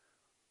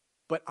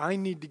 But I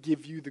need to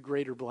give you the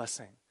greater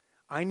blessing.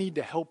 I need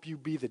to help you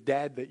be the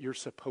dad that you're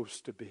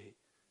supposed to be.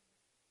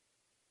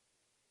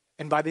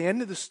 And by the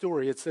end of the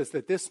story, it says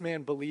that this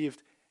man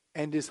believed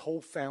and his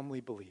whole family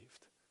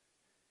believed.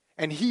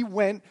 And he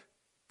went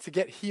to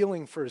get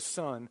healing for his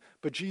son,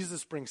 but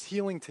Jesus brings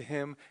healing to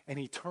him and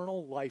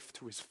eternal life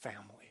to his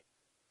family.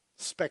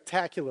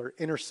 Spectacular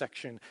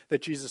intersection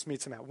that Jesus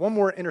meets him at. One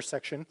more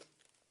intersection,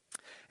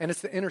 and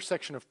it's the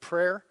intersection of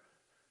prayer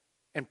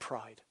and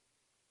pride.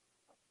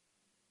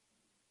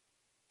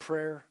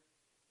 Prayer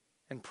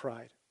and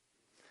pride.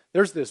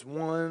 There's this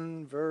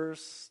one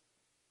verse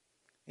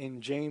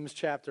in James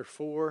chapter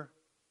 4,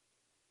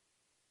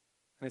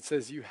 and it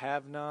says, you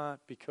have not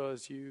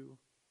because you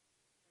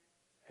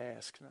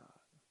ask not.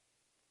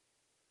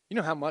 You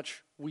know how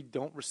much we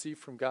don't receive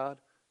from God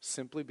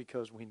simply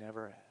because we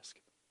never ask?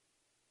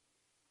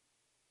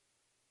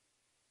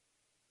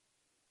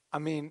 I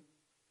mean,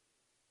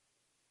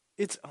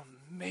 it's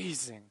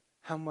amazing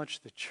how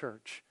much the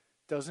church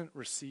doesn't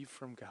receive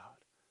from God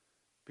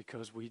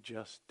because we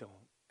just don't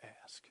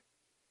ask.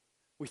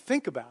 We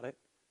think about it.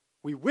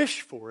 We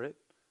wish for it.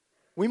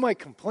 We might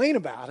complain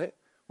about it.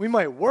 We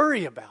might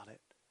worry about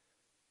it.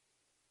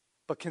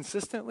 But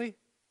consistently,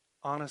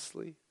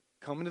 honestly,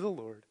 coming to the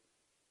Lord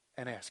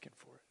and asking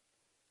for it.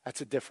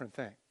 That's a different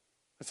thing.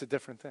 That's a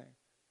different thing.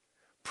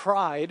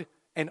 Pride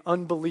and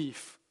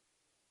unbelief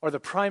are the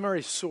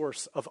primary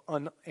source of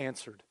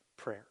unanswered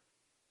prayer.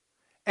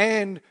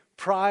 And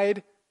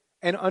pride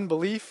and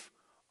unbelief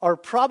are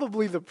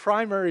probably the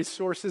primary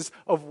sources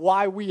of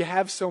why we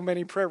have so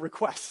many prayer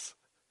requests.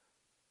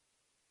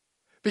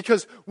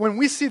 Because when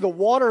we see the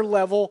water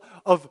level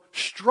of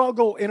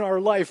struggle in our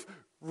life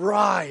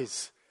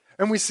rise,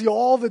 and we see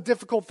all the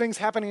difficult things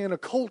happening in a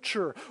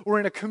culture or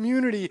in a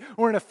community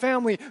or in a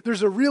family,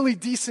 there's a really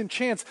decent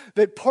chance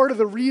that part of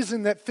the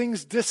reason that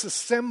things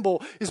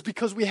disassemble is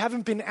because we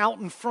haven't been out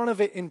in front of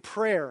it in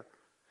prayer,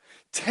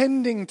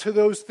 tending to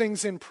those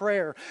things in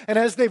prayer. And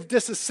as they've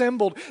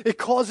disassembled, it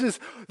causes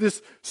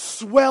this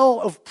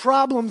swell of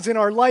problems in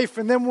our life,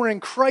 and then we're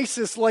in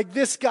crisis, like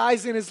this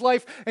guy's in his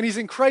life, and he's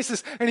in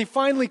crisis, and he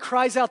finally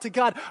cries out to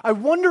God. I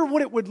wonder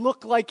what it would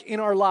look like in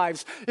our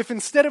lives if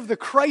instead of the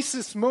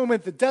crisis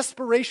moment, the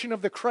desperation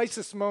of the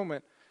crisis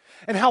moment,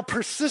 and how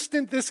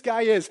persistent this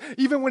guy is,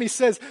 even when he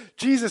says,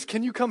 Jesus,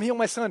 can you come heal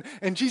my son?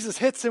 And Jesus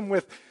hits him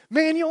with,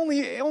 man, you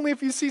only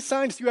if you see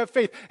signs do you have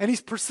faith. And he's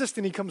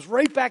persistent. He comes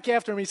right back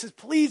after him. He says,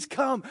 please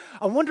come.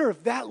 I wonder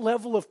if that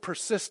level of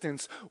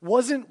persistence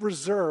wasn't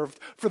reserved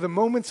for the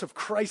moments of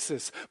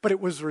crisis, but it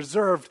was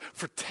reserved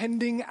for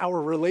tending our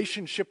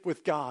relationship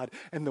with God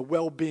and the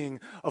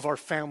well-being of our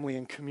family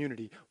and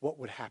community. What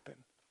would happen?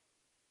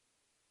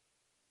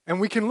 And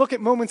we can look at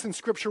moments in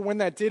Scripture when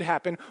that did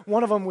happen.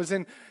 One of them was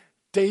in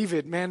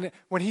David, man,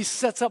 when he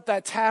sets up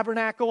that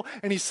tabernacle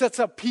and he sets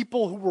up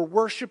people who were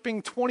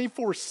worshiping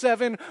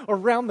 24/7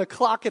 around the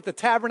clock at the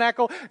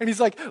tabernacle, and he's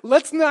like,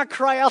 let's not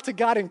cry out to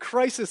God in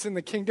crisis in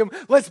the kingdom.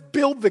 Let's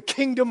build the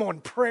kingdom on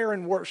prayer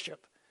and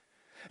worship.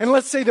 And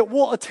let's say that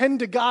we'll attend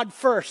to God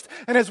first.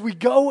 And as we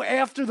go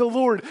after the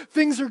Lord,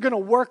 things are going to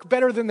work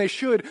better than they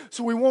should,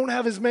 so we won't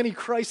have as many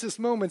crisis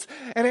moments.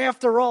 And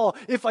after all,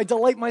 if I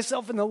delight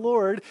myself in the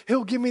Lord,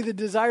 He'll give me the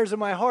desires of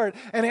my heart.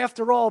 And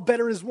after all,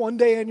 better is one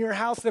day in your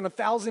house than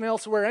 1,000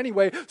 elsewhere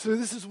anyway, so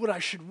this is what I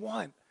should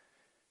want.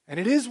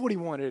 And it is what he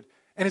wanted,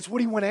 and it's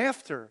what he went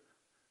after,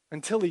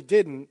 until he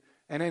didn't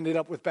and ended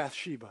up with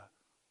Bathsheba.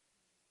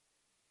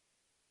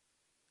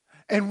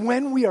 And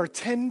when we are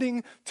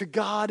tending to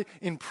God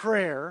in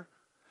prayer,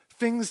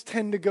 things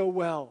tend to go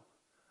well.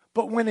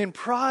 But when in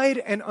pride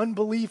and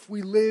unbelief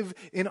we live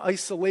in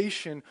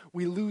isolation,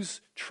 we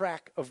lose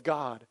track of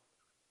God.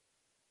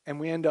 And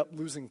we end up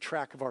losing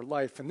track of our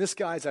life. And this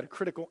guy's at a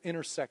critical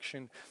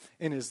intersection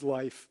in his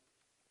life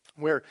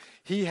where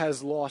he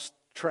has lost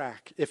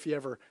track, if he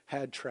ever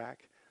had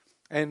track.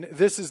 And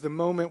this is the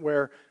moment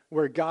where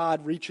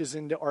God reaches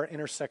into our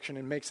intersection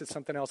and makes it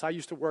something else. I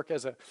used to work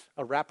as a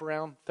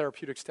wraparound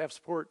therapeutic staff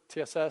support,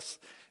 TSS.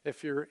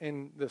 If you're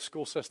in the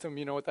school system,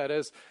 you know what that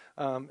is.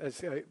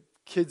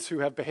 Kids who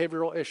have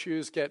behavioral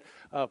issues get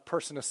a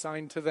person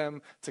assigned to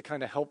them to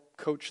kind of help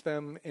coach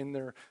them in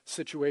their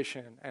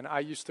situation. And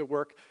I used to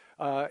work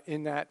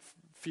in that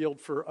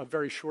field for a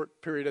very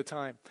short period of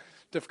time.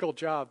 Difficult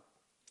job.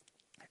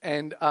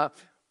 And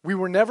we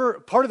were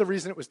never, part of the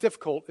reason it was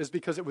difficult is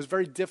because it was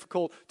very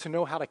difficult to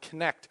know how to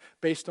connect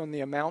based on the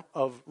amount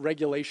of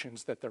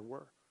regulations that there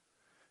were.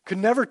 Could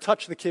never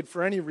touch the kid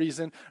for any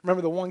reason.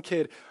 Remember the one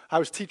kid, I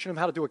was teaching him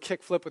how to do a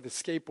kickflip with his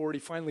skateboard. He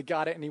finally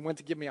got it, and he went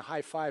to give me a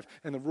high five,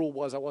 and the rule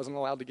was I wasn't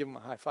allowed to give him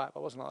a high five. I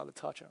wasn't allowed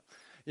to touch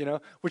him,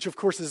 which of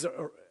course is,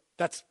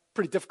 that's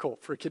pretty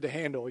difficult for a kid to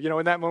handle.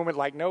 In that moment,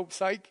 like, nope,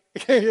 psych.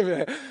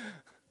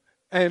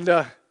 And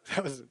that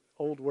was an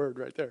old word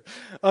right there.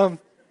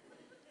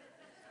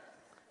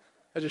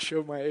 I just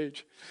showed my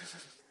age.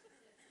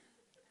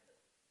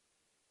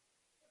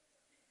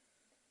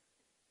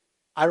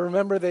 I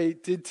remember they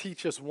did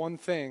teach us one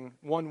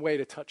way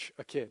to touch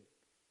a kid.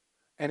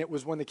 And it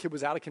was when the kid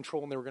was out of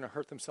control and they were going to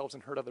hurt themselves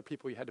and hurt other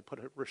people, you had to put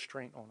a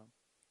restraint on them.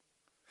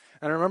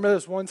 And I remember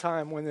this one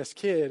time when this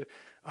kid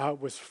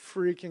was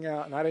freaking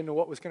out and I didn't know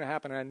what was going to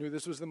happen. And I knew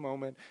this was the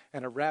moment.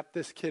 And I wrapped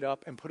this kid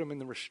up and put him in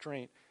the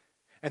restraint.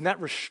 And that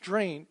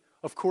restraint,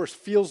 of course,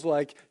 feels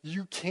like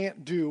you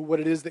can't do what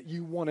it is that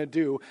you want to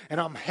do,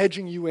 and I'm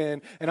hedging you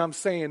in, and I'm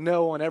saying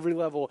no on every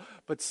level.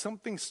 But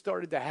something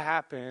started to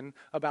happen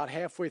about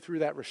halfway through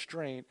that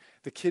restraint.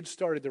 The kid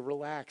started to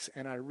relax,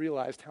 and I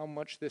realized how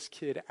much this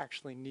kid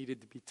actually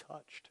needed to be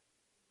touched.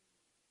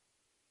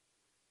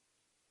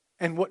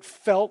 And what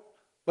felt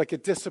like a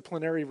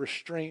disciplinary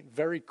restraint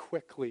very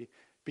quickly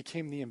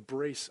became the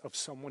embrace of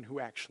someone who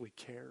actually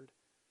cared.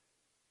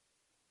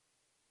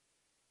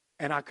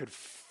 And I could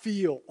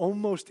feel,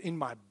 almost in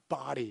my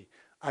body,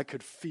 I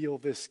could feel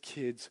this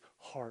kid's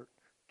heart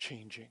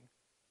changing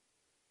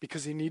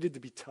because he needed to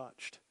be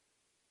touched.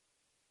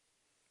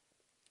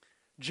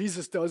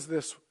 Jesus does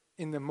this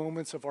in the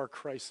moments of our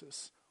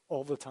crisis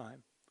all the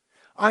time.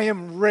 I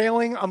am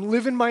railing. I'm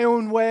living my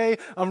own way.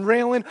 I'm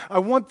railing. I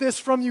want this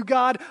from you,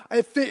 God.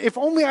 If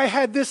only I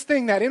had this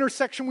thing, that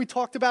intersection we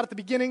talked about at the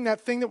beginning,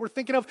 that thing that we're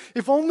thinking of,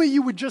 if only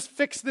you would just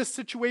fix this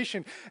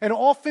situation. And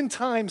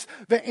oftentimes,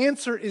 the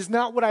answer is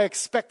not what I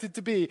expect it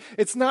to be.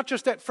 It's not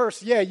just at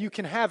first, yeah, you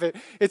can have it.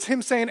 It's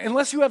him saying,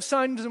 unless you have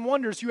signs and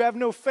wonders, you have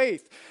no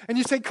faith. And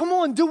you say, come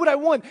on, do what I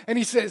want. And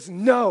he says,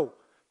 no,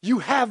 you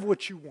have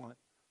what you want.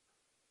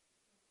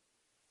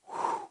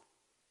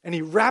 And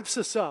he wraps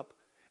us up.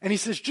 And he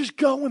says, just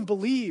go and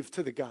believe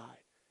to the guy.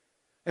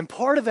 And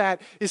part of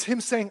that is him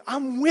saying,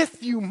 I'm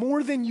with you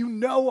more than you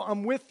know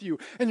I'm with you.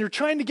 And you're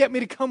trying to get me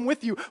to come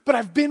with you, but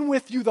I've been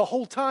with you the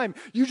whole time.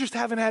 You just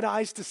haven't had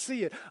eyes to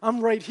see it. I'm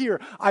right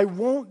here. I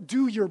won't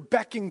do your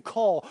beck and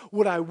call.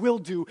 What I will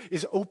do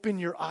is open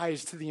your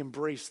eyes to the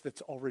embrace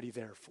that's already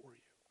there for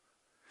you.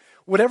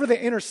 Whatever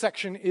the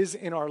intersection is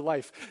in our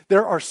life,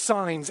 there are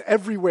signs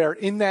everywhere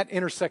in that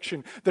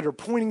intersection that are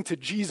pointing to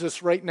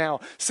Jesus right now,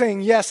 saying,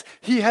 yes,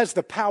 he has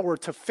the power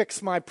to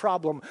fix my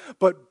problem,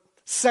 but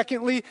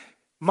secondly,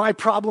 my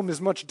problem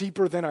is much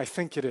deeper than I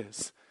think it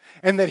is.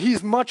 And that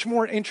he's much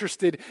more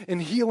interested in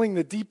healing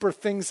the deeper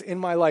things in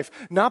my life.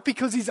 Not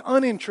because he's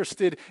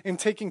uninterested in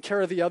taking care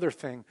of the other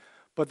thing,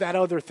 but that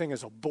other thing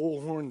is a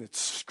bullhorn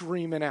that's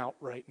screaming out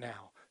right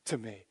now to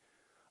me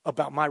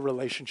about my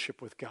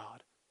relationship with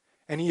God.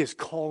 And he is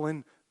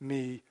calling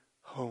me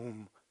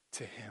home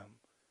to him.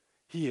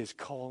 He is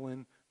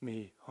calling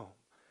me home.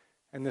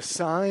 And the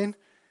sign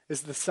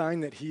is the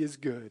sign that he is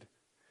good.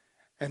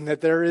 And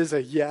that there is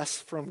a yes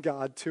from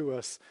God to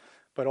us,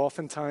 but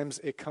oftentimes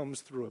it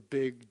comes through a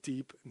big,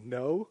 deep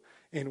no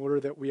in order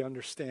that we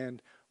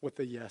understand what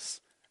the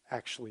yes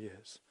actually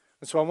is.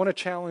 And so I want to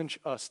challenge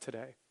us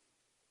today,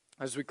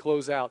 as we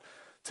close out,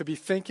 to be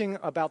thinking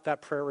about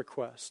that prayer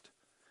request.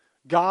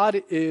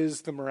 God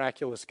is the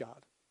miraculous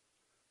God.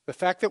 The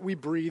fact that we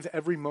breathe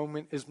every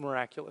moment is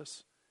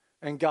miraculous,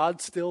 and God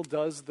still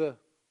does the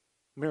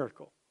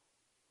miracle,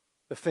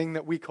 the thing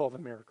that we call the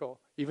miracle,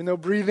 even though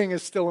breathing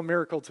is still a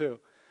miracle too.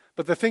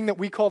 But the thing that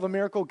we call the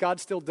miracle, God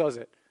still does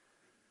it.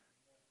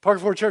 Park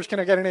Ford Church, can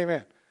I get an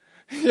amen?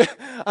 Yeah,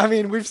 I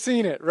mean, we've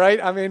seen it, right?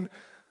 I mean,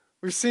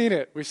 we've seen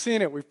it. We've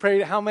seen it. We've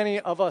prayed. How many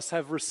of us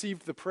have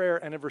received the prayer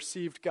and have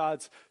received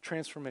God's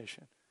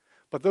transformation?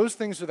 But those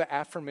things are the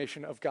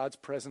affirmation of God's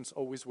presence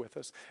always with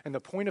us. And the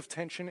point of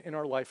tension in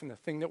our life and the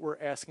thing that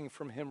we're asking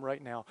from him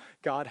right now,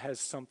 God has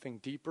something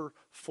deeper,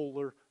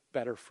 fuller,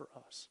 better for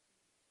us.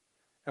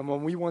 And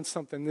when we want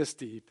something this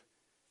deep,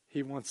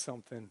 he wants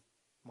something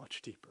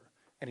much deeper.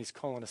 And he's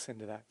calling us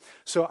into that.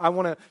 So I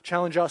want to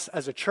challenge us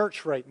as a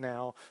church right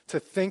now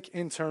to think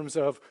in terms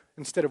of,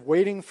 instead of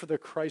waiting for the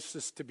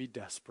crisis to be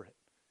desperate,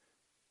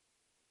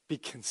 be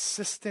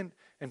consistent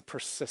and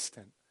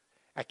persistent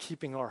at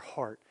keeping our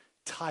heart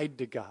tied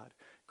to God.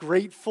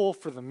 Grateful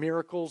for the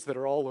miracles that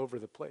are all over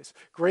the place.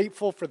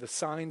 Grateful for the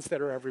signs that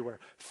are everywhere.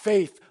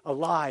 Faith,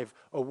 alive,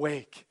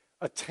 awake,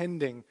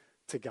 attending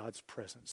to God's presence.